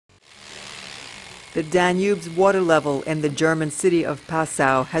The Danube's water level in the German city of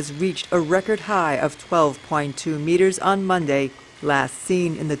Passau has reached a record high of 12.2 meters on Monday, last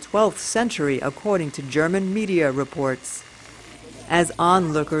seen in the 12th century according to German media reports. As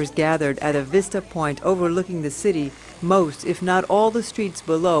onlookers gathered at a vista point overlooking the city, most, if not all, the streets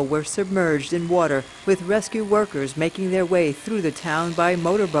below were submerged in water, with rescue workers making their way through the town by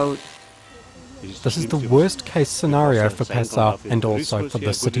motorboat. This is the worst-case scenario for Passau and also for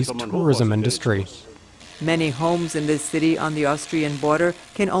the city's tourism industry. Many homes in this city on the Austrian border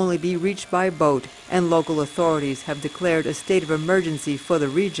can only be reached by boat, and local authorities have declared a state of emergency for the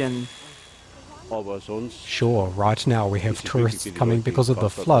region. Sure, right now we have tourists coming because of the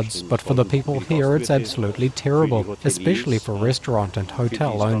floods, but for the people here it's absolutely terrible, especially for restaurant and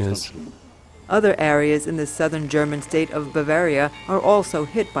hotel owners. Other areas in the southern German state of Bavaria are also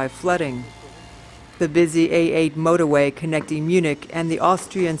hit by flooding. The busy A8 motorway connecting Munich and the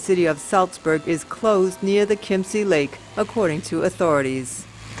Austrian city of Salzburg is closed near the Chiemsee Lake, according to authorities.